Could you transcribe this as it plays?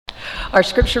Our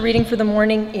scripture reading for the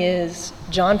morning is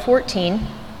John 14,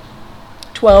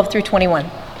 12 through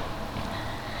 21.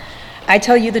 I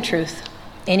tell you the truth.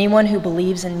 Anyone who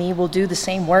believes in me will do the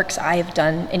same works I have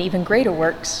done and even greater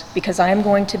works, because I am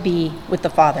going to be with the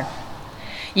Father.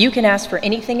 You can ask for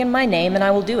anything in my name and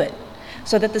I will do it,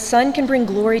 so that the Son can bring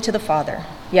glory to the Father.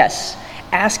 Yes,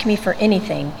 ask me for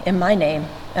anything in my name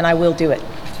and I will do it.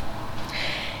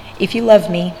 If you love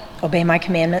me, obey my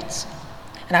commandments,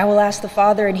 and I will ask the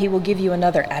Father and he will give you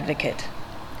another advocate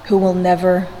who will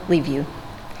never leave you.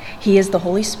 He is the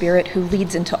Holy Spirit who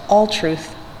leads into all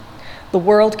truth. The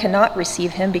world cannot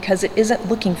receive him because it isn't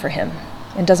looking for him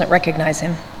and doesn't recognize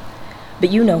him.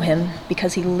 But you know him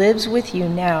because he lives with you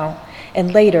now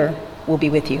and later will be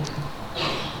with you.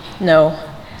 No,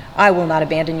 I will not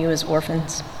abandon you as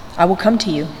orphans. I will come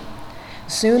to you.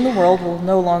 Soon the world will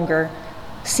no longer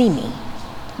see me,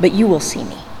 but you will see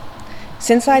me.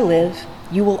 Since I live,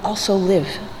 you will also live.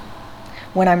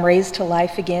 When I'm raised to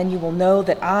life again, you will know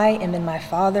that I am in my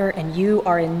Father and you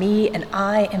are in me and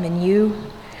I am in you.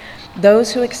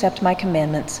 Those who accept my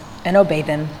commandments and obey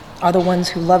them are the ones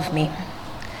who love me.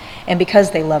 And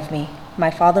because they love me,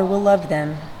 my Father will love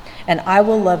them, and I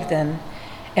will love them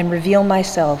and reveal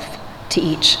myself to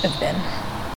each of them.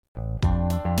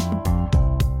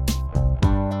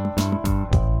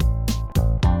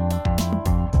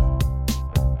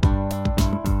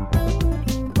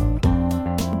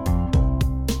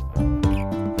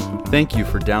 Thank you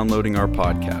for downloading our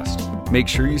podcast. Make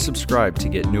sure you subscribe to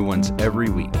get new ones every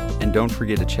week. And don't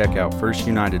forget to check out First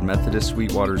United Methodist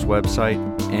Sweetwater's website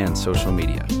and social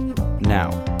media.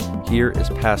 Now, here is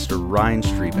Pastor Ryan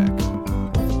Strebeck.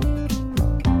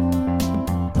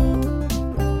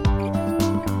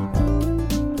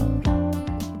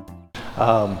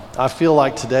 I feel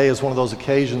like today is one of those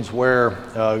occasions where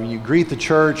you greet the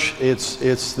church. It's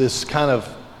this kind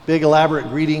of big elaborate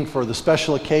greeting for the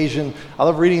special occasion. I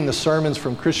love reading the sermons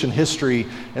from Christian history,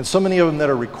 and so many of them that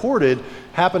are recorded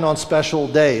happen on special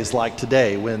days like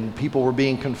today when people were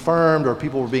being confirmed or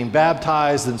people were being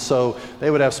baptized, and so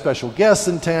they would have special guests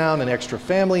in town and extra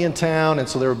family in town, and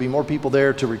so there would be more people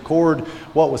there to record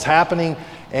what was happening.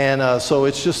 And so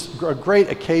it's just a great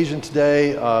occasion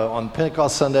today on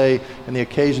Pentecost Sunday and the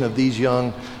occasion of these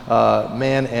young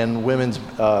men and women's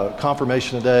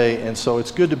confirmation today. And so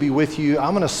it's good to be with you.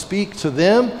 I'm going to speak to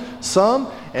them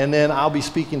some, and then I'll be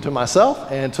speaking to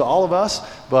myself and to all of us.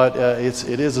 But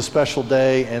it is a special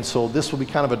day, and so this will be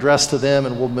kind of addressed to them,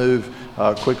 and we'll move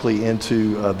quickly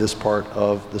into this part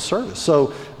of the service.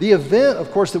 So the event,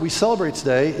 of course, that we celebrate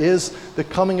today is the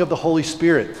coming of the Holy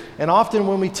Spirit. And often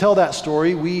when we tell that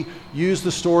story, we use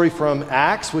the story from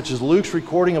Acts, which is Luke's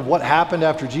recording of what happened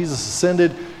after Jesus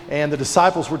ascended and the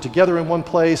disciples were together in one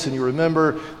place, and you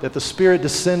remember that the Spirit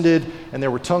descended and there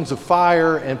were tongues of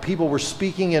fire and people were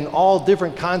speaking in all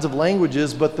different kinds of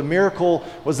languages, but the miracle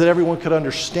was that everyone could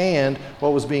understand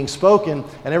what was being spoken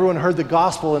and everyone heard the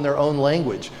gospel in their own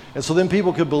language. And so then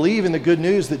people could believe in the good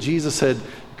news that Jesus had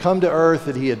come to earth,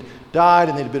 that he had died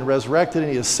and that he had been resurrected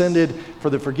and he ascended for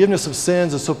the forgiveness of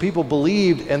sins, and so people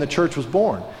believed and the church was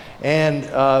born. And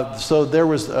so there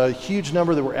was a huge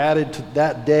number that were added to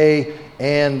that day,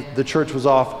 and the church was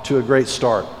off to a great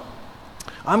start.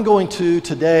 I'm going to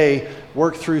today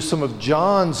work through some of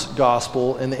John's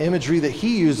gospel and the imagery that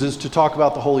he uses to talk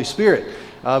about the Holy Spirit,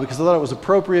 because I thought it was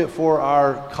appropriate for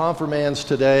our confirmands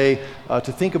today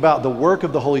to think about the work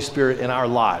of the Holy Spirit in our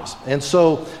lives. And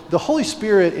so the Holy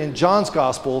Spirit in John's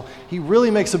gospel, he really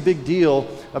makes a big deal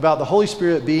about the Holy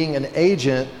Spirit being an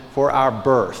agent for our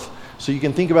birth. So you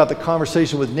can think about the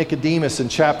conversation with Nicodemus in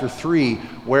chapter 3,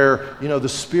 where, the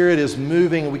Spirit is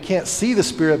moving, and we can't see the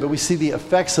Spirit, but we see the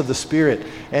effects of the Spirit.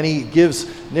 And he gives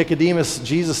Nicodemus,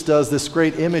 Jesus does, this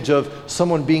great image of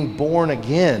someone being born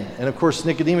again. And of course,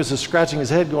 Nicodemus is scratching his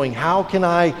head going, how can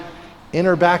I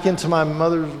enter back into my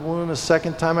mother's womb a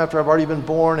second time after I've already been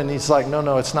born? And he's like,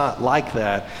 no, it's not like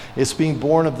that. It's being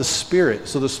born of the Spirit.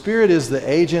 So the Spirit is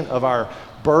the agent of our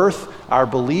birth, our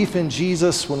belief in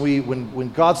Jesus.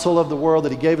 When God so loved the world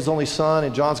that he gave his only son,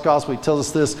 in John's gospel he tells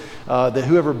us this, that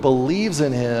whoever believes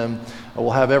in him will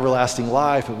have everlasting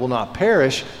life and will not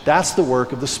perish. That's the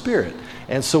work of the Spirit.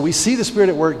 And so we see the Spirit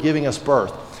at work giving us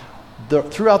birth.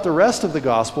 Throughout the rest of the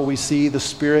gospel, we see the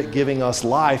Spirit giving us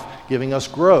life, giving us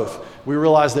growth. We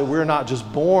realize that we're not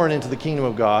just born into the kingdom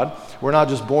of God. We're not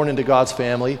just born into God's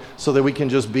family so that we can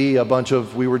just be a bunch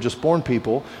of we were just born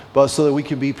people, but so that we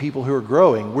can be people who are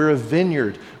growing. We're a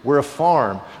vineyard. We're a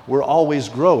farm. We're always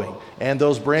growing. And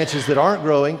those branches that aren't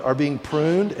growing are being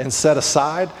pruned and set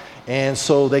aside. and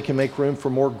so they can make room for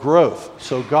more growth.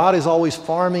 So God is always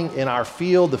farming in our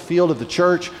field, the field of the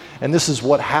church, and this is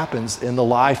what happens in the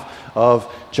life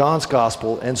of John's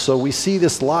gospel. And so we see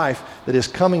this life that is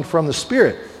coming from the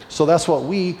Spirit. So that's what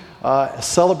we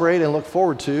celebrate and look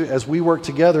forward to as we work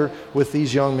together with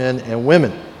these young men and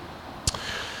women.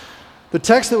 The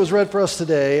text that was read for us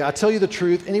today, I tell you the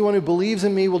truth, anyone who believes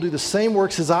in me will do the same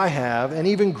works as I have, and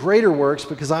even greater works,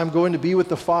 because I'm going to be with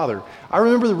the Father. I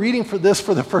remember the reading for this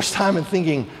for the first time and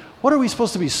thinking, what are we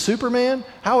supposed to be, Superman?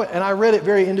 And I read it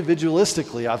very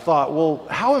individualistically. I thought, well,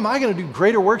 how am I going to do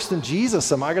greater works than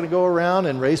Jesus? Am I going to go around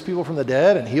and raise people from the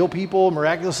dead and heal people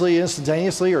miraculously,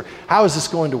 instantaneously, or how is this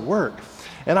going to work?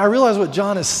 And I realize what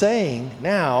John is saying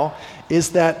now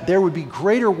is that there would be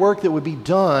greater work that would be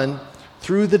done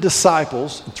through the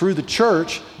disciples, through the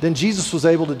church, than Jesus was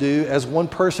able to do as one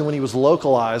person when he was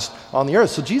localized on the earth.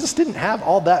 So Jesus didn't have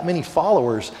all that many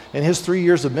followers in his 3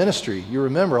 years of ministry. You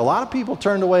remember, a lot of people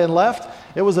turned away and left.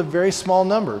 It was a very small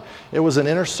number. It was an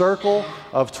inner circle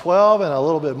of 12 and a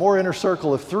little bit more inner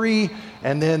circle of 3,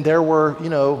 and then there were,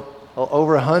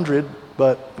 over 100,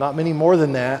 but not many more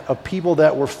than that, of people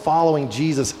that were following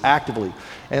Jesus actively.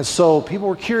 And so people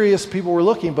were curious, people were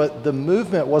looking, but the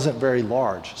movement wasn't very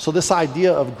large. So this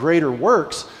idea of greater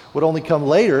works would only come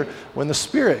later when the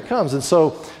Spirit comes. And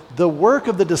so the work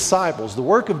of the disciples, the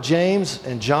work of James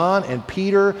and John and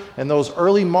Peter and those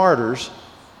early martyrs,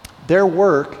 their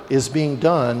work is being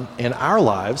done in our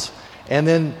lives. And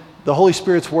then the Holy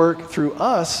Spirit's work through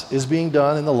us is being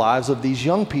done in the lives of these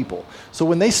young people. So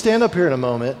when they stand up here in a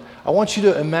moment, I want you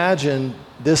to imagine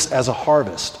this as a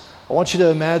harvest. I want you to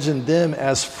imagine them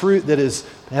as fruit that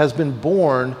has been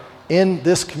born in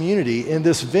this community, in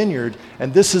this vineyard,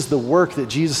 and this is the work that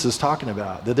Jesus is talking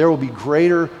about, that there will be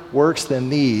greater works than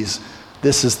these.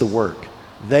 This is the work.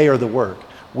 They are the work.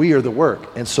 We are the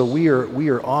work. And so we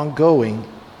are ongoing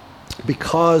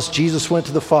because Jesus went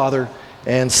to the Father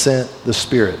and sent the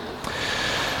Spirit.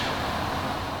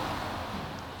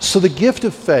 So the gift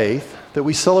of faith that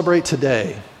we celebrate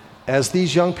today, as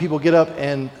these young people get up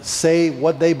and say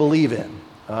what they believe in,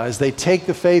 as they take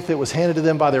the faith that was handed to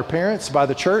them by their parents, by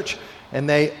the church, and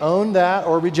they own that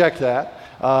or reject that.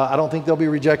 I don't think they'll be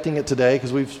rejecting it today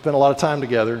because we've spent a lot of time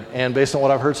together, and based on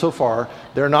what I've heard so far,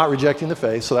 they're not rejecting the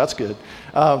faith, so that's good.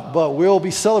 But we'll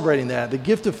be celebrating that, the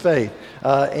gift of faith.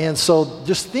 And so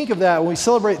just think of that when we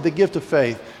celebrate the gift of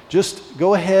faith. Just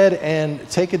go ahead and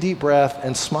take a deep breath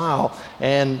and smile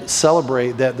and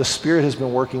celebrate that the Spirit has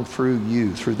been working through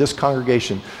you, through this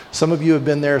congregation. Some of you have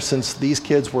been there since these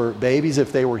kids were babies,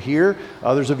 if they were here.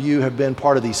 Others of you have been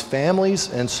part of these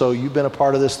families, and so you've been a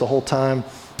part of this the whole time.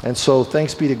 And so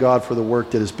thanks be to God for the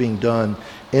work that is being done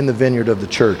in the vineyard of the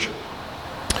church.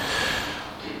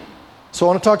 So I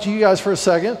want to talk to you guys for a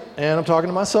second, and I'm talking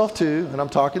to myself too, and I'm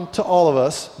talking to all of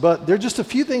us, but there are just a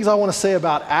few things I want to say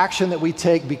about action that we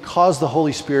take because the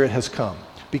Holy Spirit has come.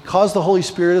 Because the Holy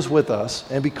Spirit is with us,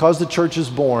 and because the church is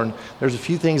born, there's a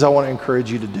few things I want to encourage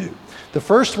you to do. The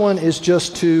first one is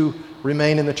just to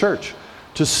remain in the church,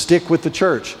 to stick with the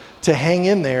church, to hang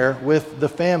in there with the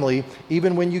family,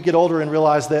 even when you get older and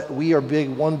realize that we are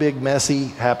one big, messy,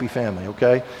 happy family,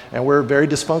 okay? And we're very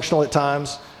dysfunctional at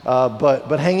times,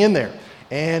 but hang in there.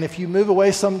 And if you move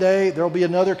away someday, there'll be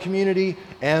another community,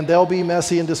 and they'll be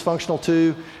messy and dysfunctional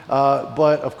too.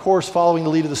 But of course, following the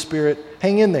lead of the Spirit,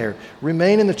 hang in there.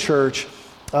 Remain in the church.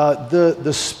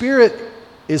 The Spirit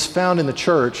is found in the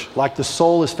church like the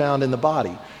soul is found in the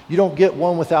body. You don't get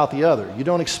one without the other. You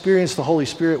don't experience the Holy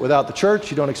Spirit without the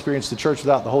church. You don't experience the church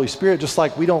without the Holy Spirit, just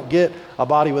like we don't get a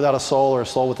body without a soul or a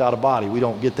soul without a body. We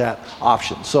don't get that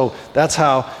option. So that's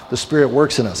how the Spirit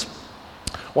works in us.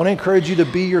 I want to encourage you to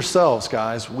be yourselves,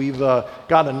 guys. We've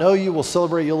gotten to know you. We'll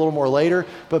celebrate you a little more later.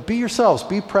 But be yourselves.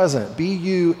 Be present. Be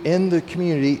you in the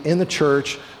community, in the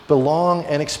church. Belong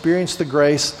and experience the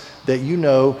grace that you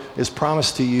know is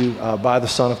promised to you by the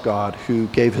Son of God who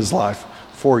gave his life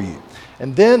for you.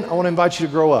 And then I want to invite you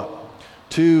to grow up,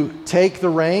 to take the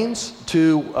reins,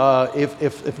 to,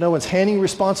 if no one's handing you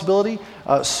responsibility,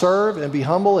 serve and be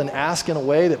humble and ask in a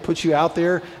way that puts you out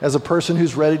there as a person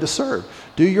who's ready to serve.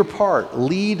 Do your part.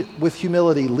 Lead with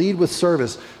humility. Lead with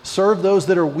service. Serve those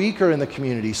that are weaker in the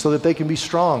community so that they can be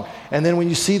strong. And then when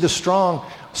you see the strong,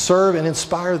 serve and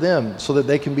inspire them so that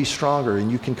they can be stronger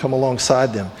and you can come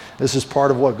alongside them. This is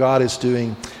part of what God is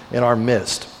doing in our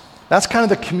midst. That's kind of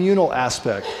the communal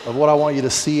aspect of what I want you to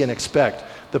see and expect.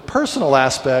 The personal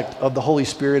aspect of the Holy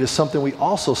Spirit is something we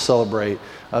also celebrate.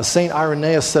 St.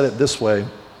 Irenaeus said it this way.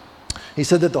 He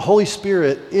said that the Holy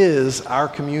Spirit is our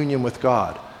communion with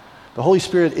God. The Holy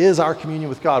Spirit is our communion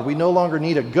with God. We no longer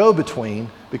need a go-between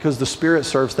because the Spirit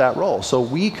serves that role. So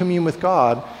we commune with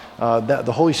God. That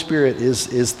the Holy Spirit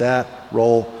is that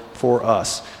role for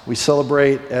us. We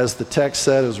celebrate, as the text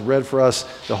said, it was read for us,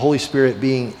 the Holy Spirit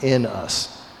being in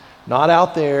us. Not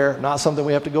out there, not something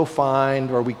we have to go find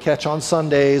or we catch on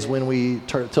Sundays when we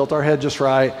tilt our head just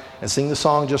right and sing the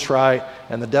song just right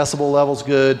and the decibel level's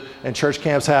good and church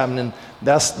camp's happening.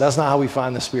 That's not how we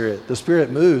find the Spirit. The Spirit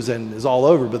moves and is all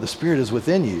over, but the Spirit is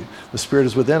within you. The Spirit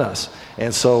is within us.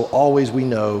 And so always we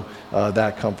know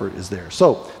that comfort is there.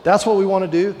 So that's what we want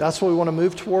to do. That's what we want to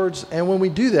move towards. And when we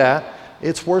do that,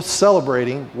 it's worth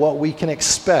celebrating what we can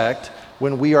expect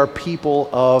when we are people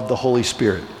of the Holy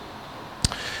Spirit.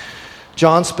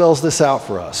 John spells this out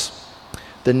for us,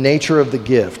 the nature of the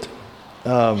gift.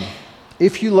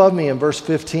 If you love me, in verse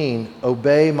 15,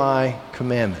 obey my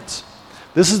commandments.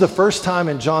 This is the first time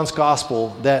in John's gospel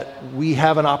that we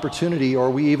have an opportunity,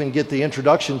 or we even get the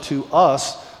introduction to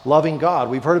us loving God.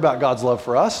 We've heard about God's love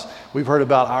for us. We've heard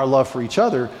about our love for each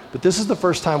other. But this is the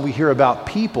first time we hear about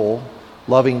people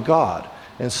loving God.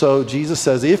 And so Jesus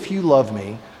says, if you love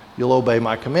me, you'll obey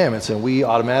my commandments. And we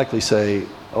automatically say,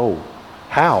 oh,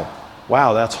 how?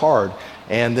 Wow, that's hard.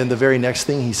 And then the very next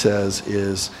thing he says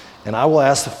is, and I will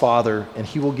ask the Father, and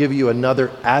he will give you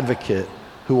another advocate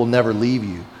who will never leave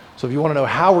you. So if you want to know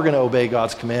how we're going to obey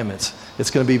God's commandments,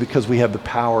 it's going to be because we have the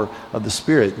power of the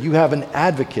Spirit. You have an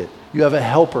advocate. You have a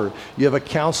helper. You have a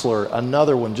counselor,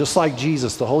 another one, just like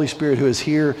Jesus, the Holy Spirit, who is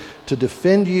here to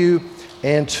defend you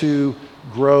and to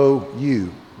grow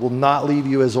you, will not leave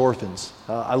you as orphans.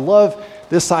 I love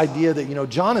this idea that,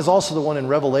 John is also the one in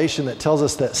Revelation that tells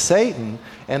us that Satan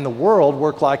and the world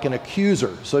work like an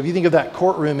accuser. So if you think of that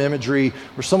courtroom imagery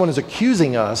where someone is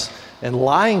accusing us and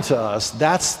lying to us,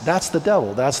 that's the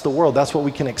devil, that's the world, that's what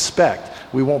we can expect.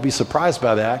 We won't be surprised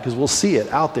by that because we'll see it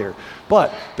out there.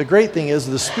 But the great thing is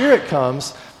the Spirit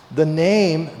comes. The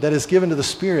name that is given to the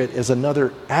Spirit is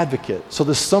another advocate. So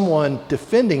there's someone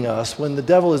defending us. When the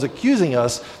devil is accusing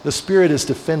us, the Spirit is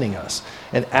defending us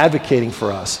and advocating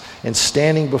for us and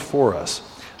standing before us,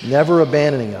 never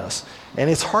abandoning us. And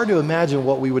it's hard to imagine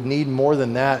what we would need more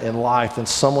than that in life than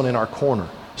someone in our corner,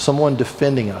 someone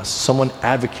defending us, someone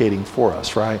advocating for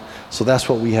us, right? So that's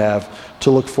what we have to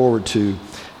look forward to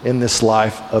in this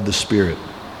life of the Spirit.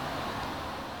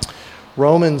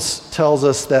 Romans tells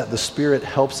us that the Spirit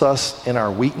helps us in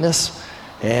our weakness,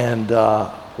 and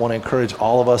want to encourage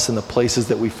all of us in the places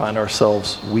that we find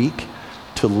ourselves weak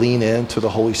to lean into the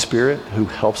Holy Spirit who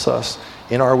helps us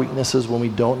in our weaknesses. When we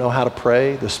don't know how to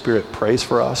pray, the Spirit prays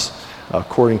for us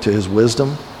according to his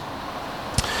wisdom.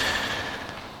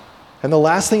 And the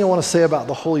last thing I want to say about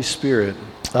the Holy Spirit,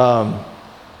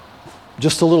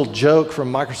 just a little joke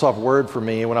from Microsoft Word for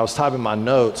me when I was typing my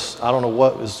notes. I don't know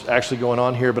what was actually going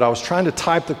on here, but I was trying to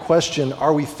type the question,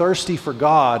 are we thirsty for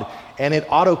God? And it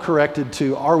auto-corrected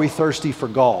to, are we thirsty for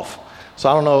golf? So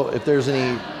I don't know if there's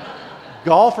any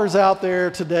golfers out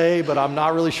there today, but I'm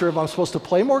not really sure if I'm supposed to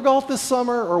play more golf this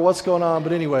summer or what's going on.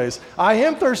 But anyways, I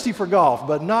am thirsty for golf,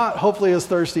 but not hopefully as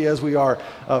thirsty as we are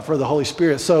for the Holy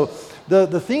Spirit. So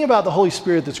the thing about the Holy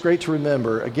Spirit that's great to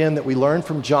remember, again, that we learned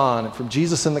from John and from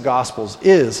Jesus in the Gospels,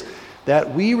 is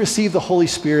that we receive the Holy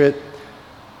Spirit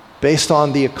based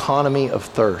on the economy of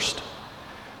thirst.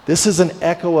 This is an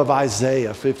echo of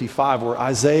Isaiah 55, where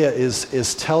Isaiah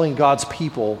is telling God's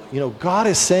people, God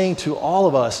is saying to all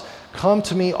of us, come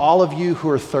to me, all of you who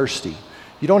are thirsty.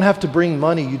 You don't have to bring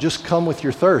money. You just come with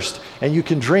your thirst and you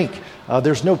can drink.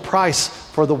 There's no price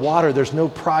for the water. There's no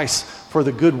price for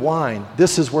the good wine.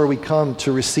 This is where we come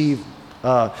to receive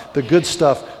the good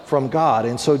stuff from God.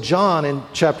 And so John in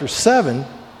chapter 7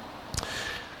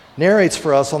 narrates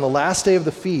for us, on the last day of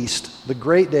the feast, the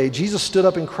great day, Jesus stood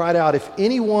up and cried out, if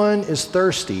anyone is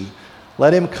thirsty,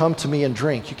 let him come to me and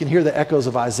drink. You can hear the echoes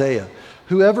of Isaiah.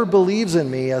 Whoever believes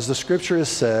in me, as the scripture has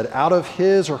said, out of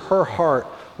his or her heart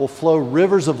will flow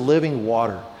rivers of living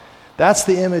water. That's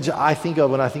the image I think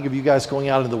of when I think of you guys going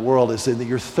out into the world, is that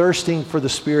you're thirsting for the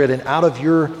Spirit, and out of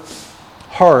your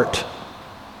heart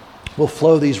will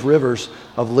flow these rivers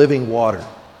of living water.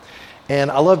 And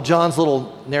I love John's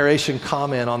little narration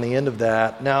comment on the end of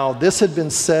that. Now, this had been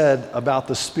said about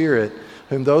the Spirit,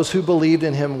 whom those who believed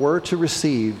in him were to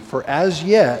receive, for as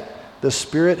yet the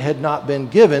Spirit had not been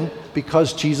given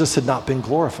because Jesus had not been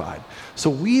glorified. So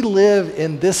we live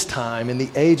in this time, in the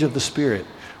age of the Spirit,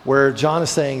 where John is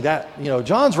saying that,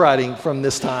 John's writing from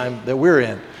this time that we're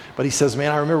in. But he says,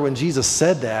 man, I remember when Jesus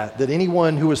said that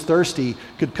anyone who was thirsty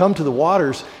could come to the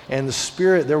waters, and the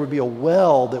Spirit, there would be a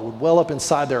well that would well up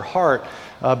inside their heart.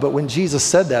 But when Jesus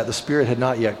said that, the Spirit had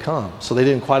not yet come. So they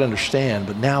didn't quite understand,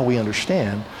 but now we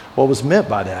understand what was meant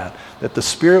by that the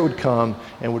Spirit would come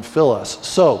and would fill us.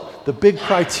 So the big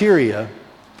criteria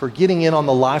for getting in on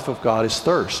the life of God is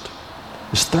thirst.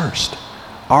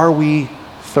 Are we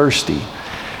thirsty?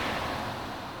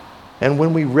 And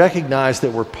when we recognize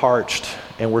that we're parched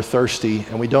and we're thirsty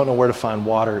and we don't know where to find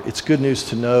water, it's good news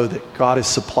to know that God is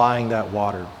supplying that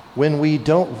water. When we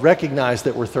don't recognize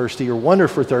that we're thirsty or wonder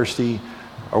if we're thirsty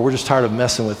or we're just tired of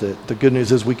messing with it, the good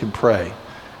news is we can pray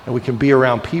and we can be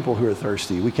around people who are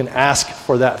thirsty. We can ask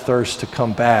for that thirst to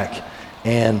come back,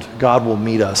 and God will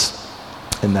meet us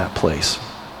in that place.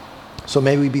 So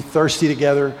may we be thirsty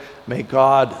together. May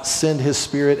God send his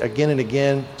Spirit again and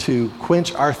again to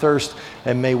quench our thirst,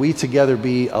 and may we together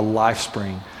be a life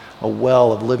spring, a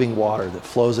well of living water that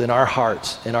flows in our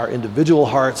hearts, in our individual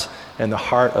hearts, and the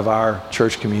heart of our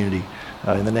church community.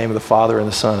 In the name of the Father, and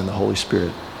the Son, and the Holy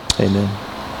Spirit. Amen.